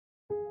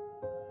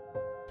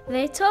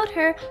They told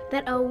her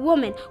that a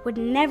woman would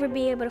never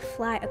be able to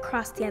fly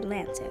across the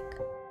Atlantic.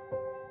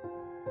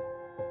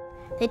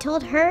 They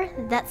told her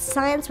that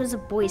science was a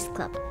boys'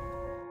 club.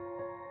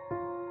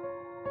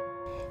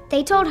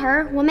 They told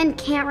her women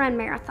can't run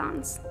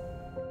marathons.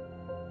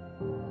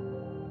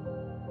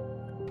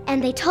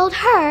 And they told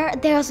her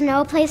there was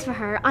no place for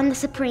her on the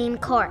Supreme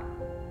Court.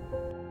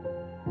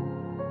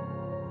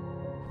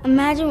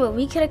 Imagine what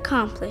we could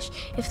accomplish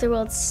if the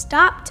world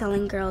stopped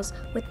telling girls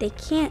what they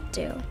can't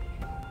do.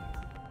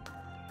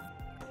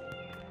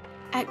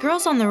 At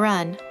Girls on the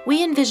Run,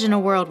 we envision a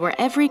world where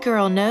every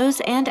girl knows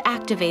and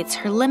activates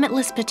her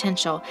limitless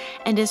potential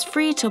and is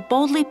free to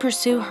boldly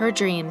pursue her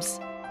dreams.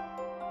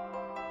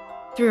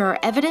 Through our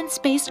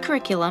evidence-based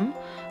curriculum,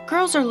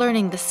 girls are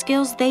learning the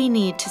skills they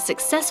need to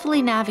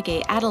successfully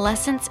navigate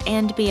adolescence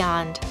and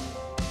beyond.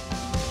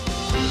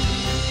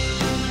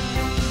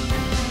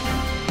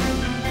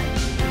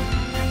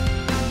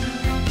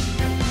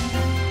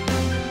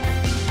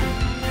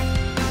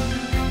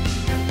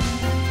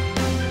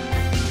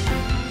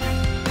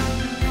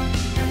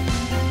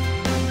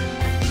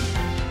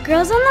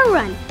 Girls on the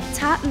Run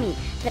taught me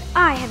that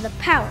I have the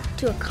power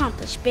to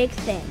accomplish big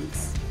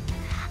things.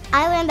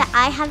 I learned that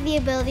I have the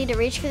ability to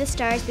reach for the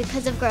stars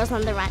because of Girls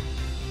on the Run.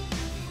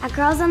 At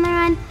Girls on the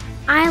Run,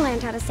 I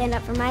learned how to stand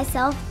up for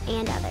myself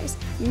and others.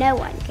 No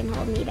one can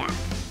hold me back.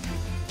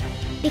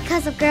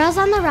 Because of Girls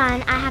on the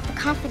Run, I have the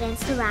confidence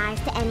to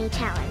rise to any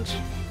challenge.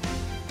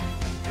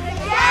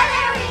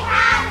 Together we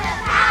have the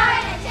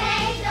power to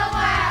change the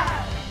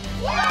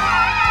world! Yeah!